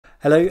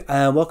Hello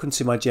and welcome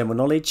to my general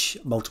knowledge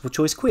multiple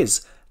choice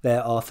quiz.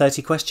 There are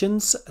 30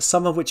 questions,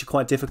 some of which are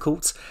quite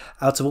difficult.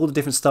 Out of all the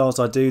different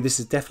styles I do, this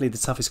is definitely the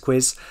toughest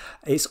quiz.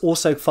 It's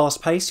also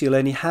fast paced, you'll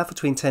only have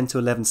between 10 to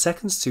 11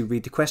 seconds to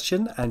read the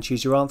question and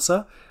choose your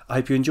answer. I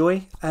hope you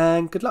enjoy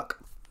and good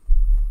luck.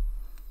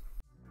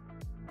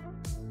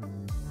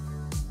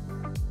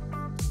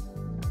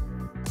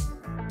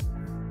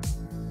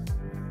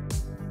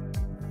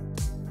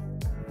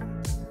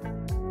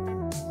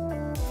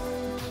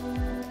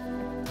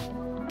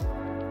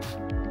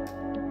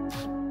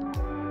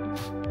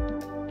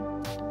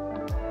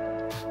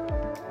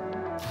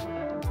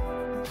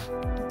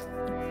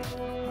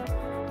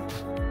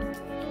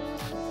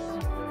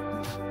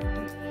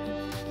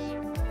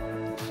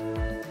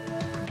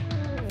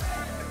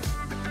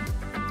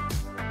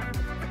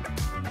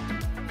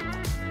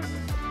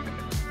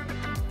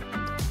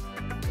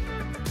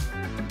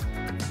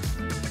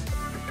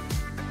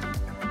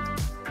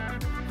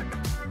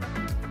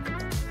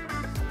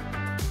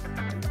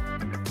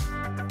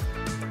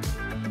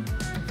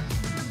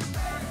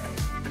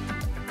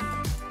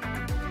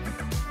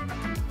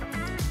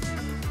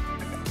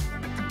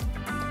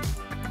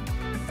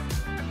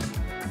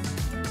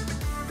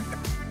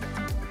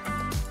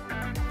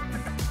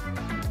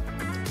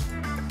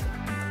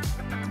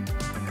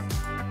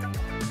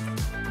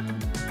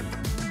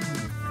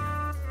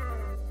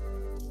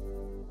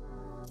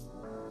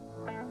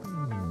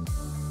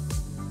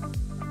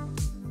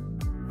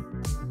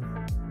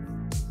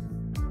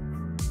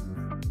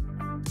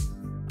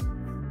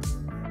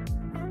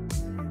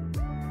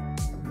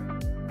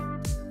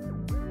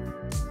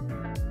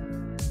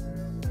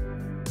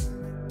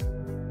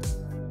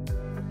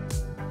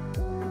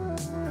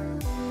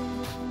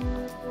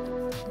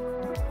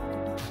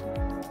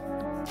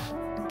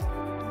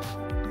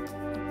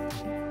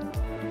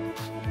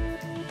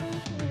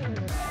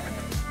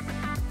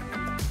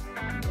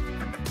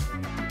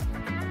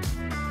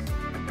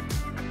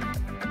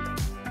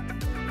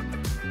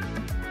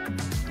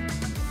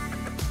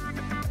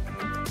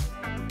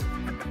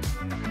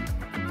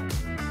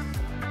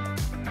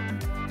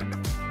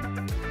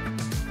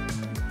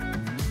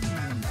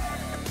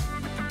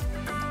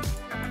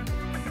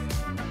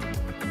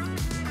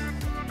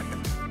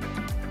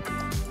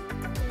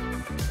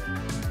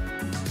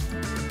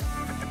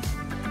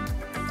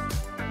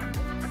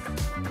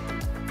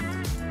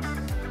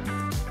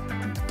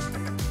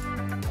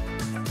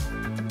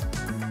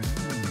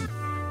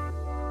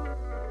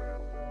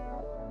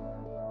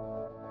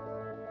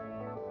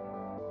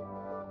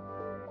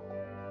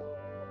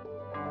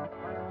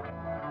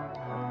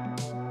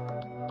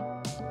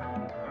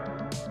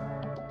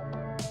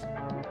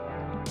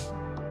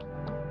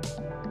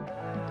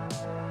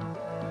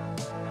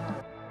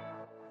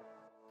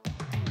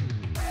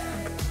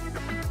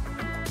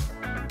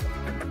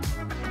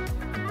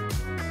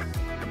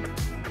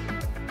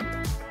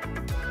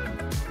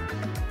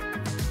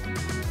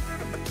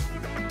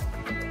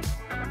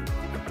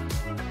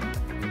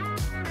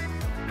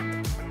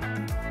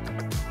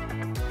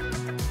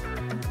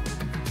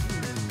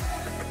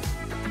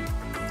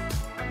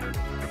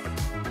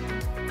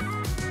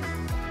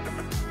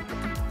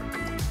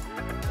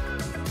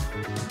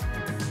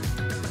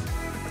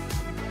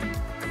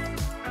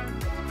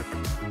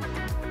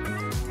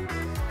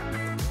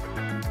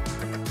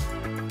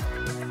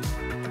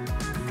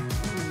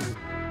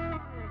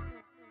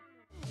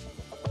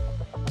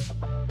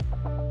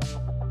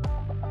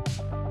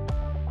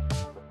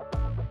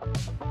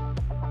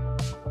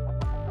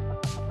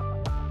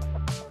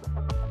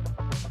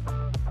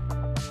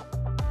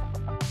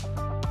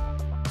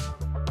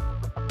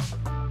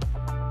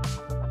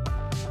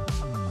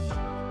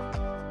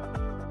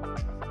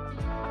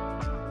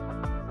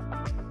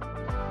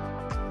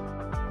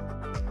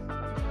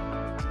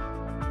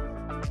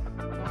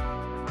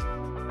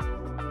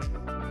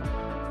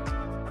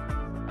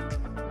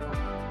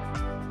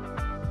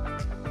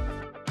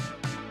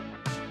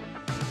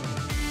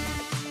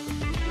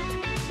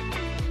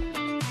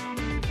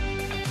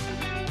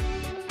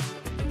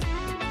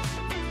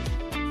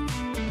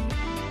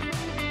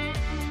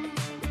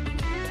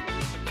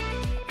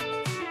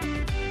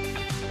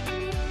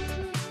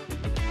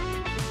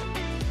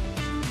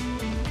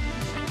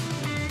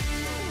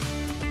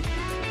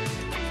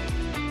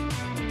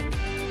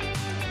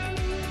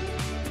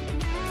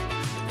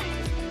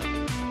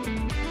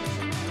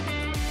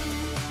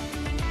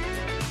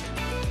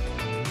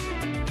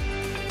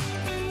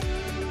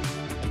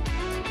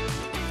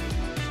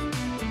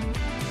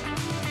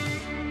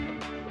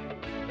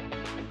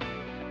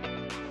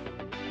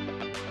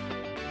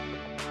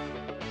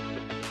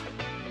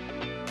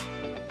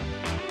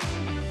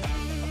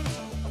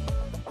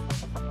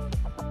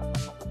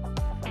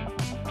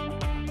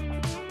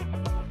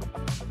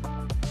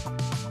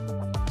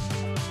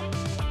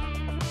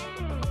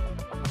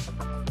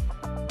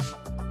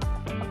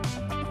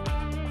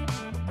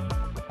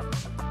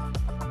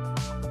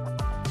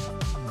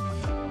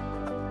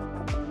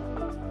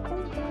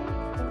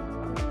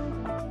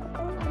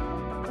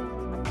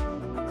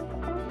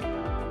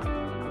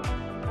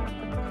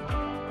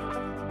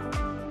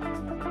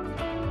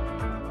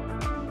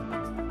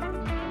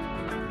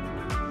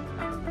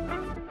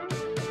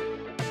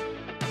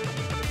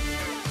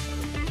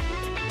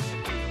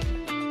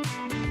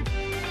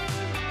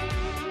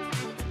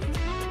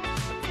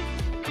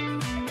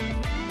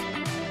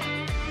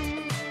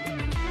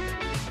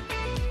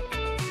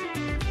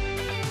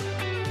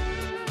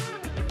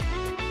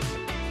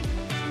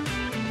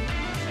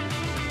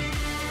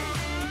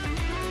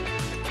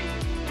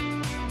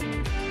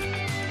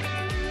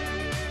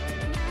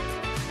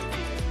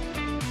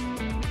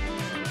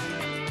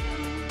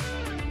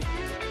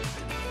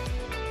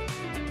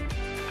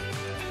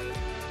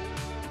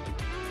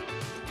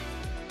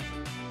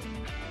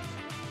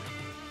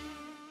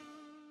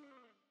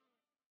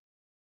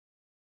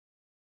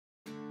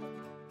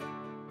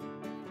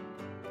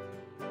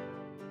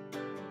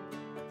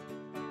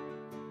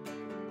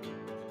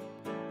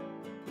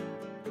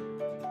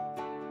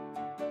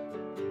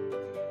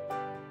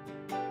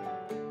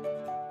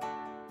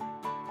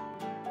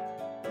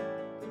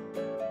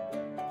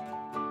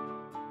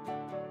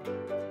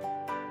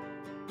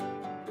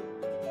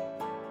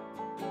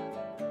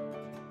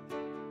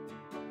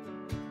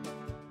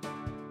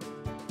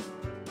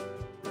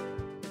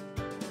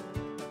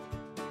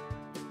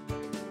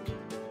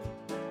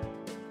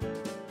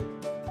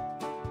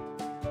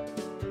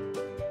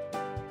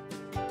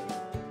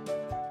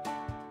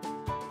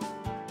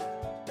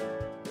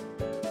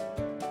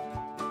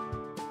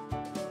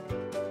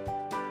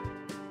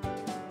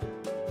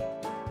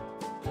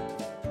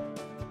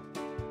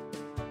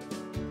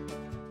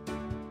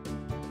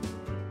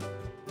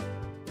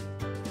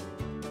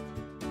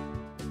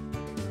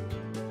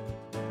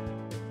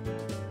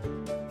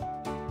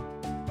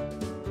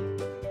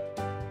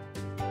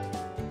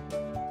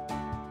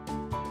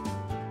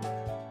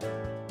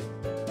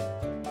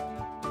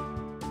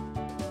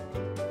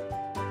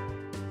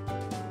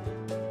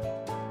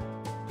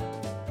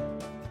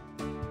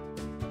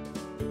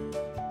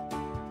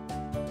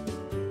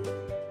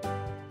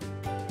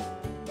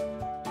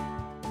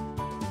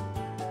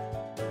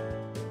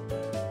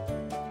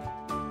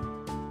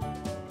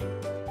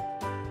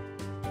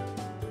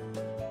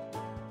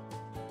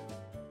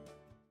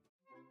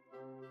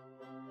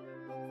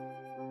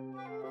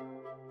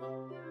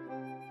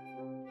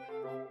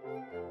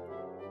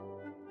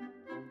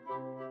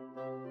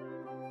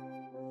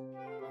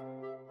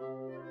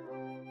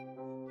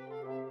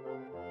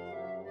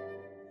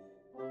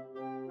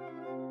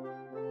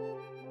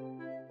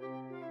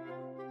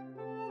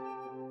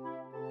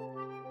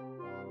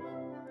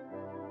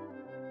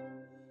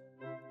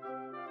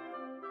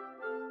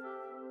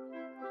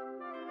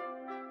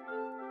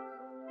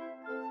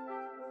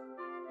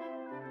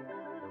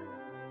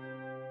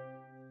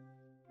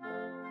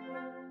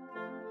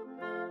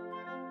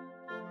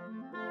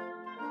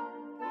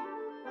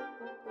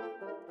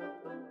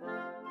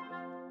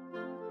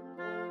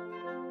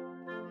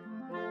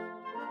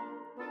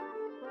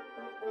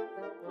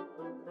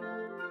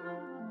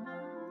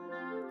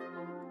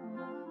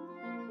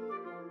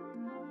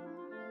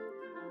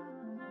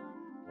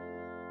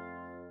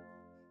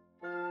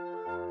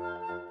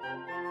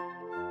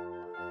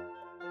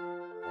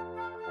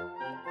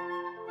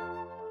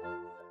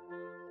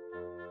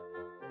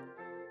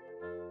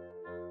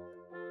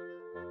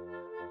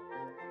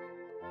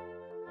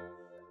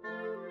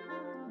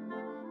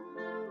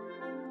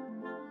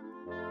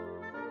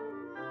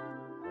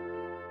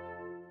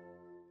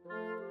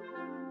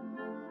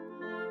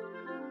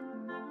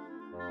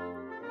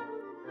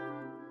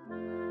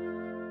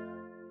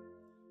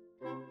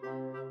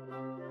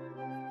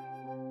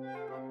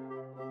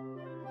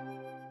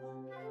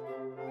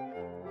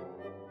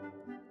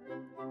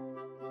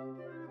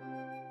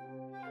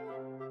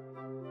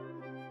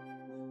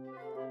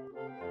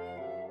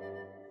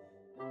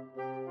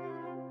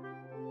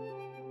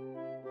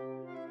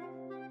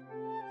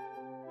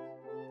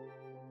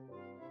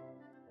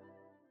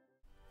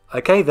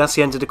 Okay, that's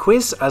the end of the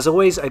quiz. As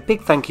always, a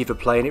big thank you for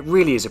playing, it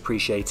really is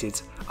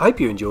appreciated. I hope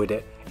you enjoyed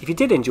it. If you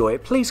did enjoy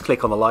it, please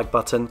click on the like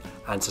button,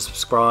 and to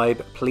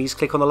subscribe, please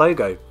click on the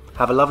logo.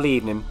 Have a lovely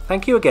evening.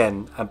 Thank you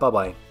again, and bye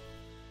bye.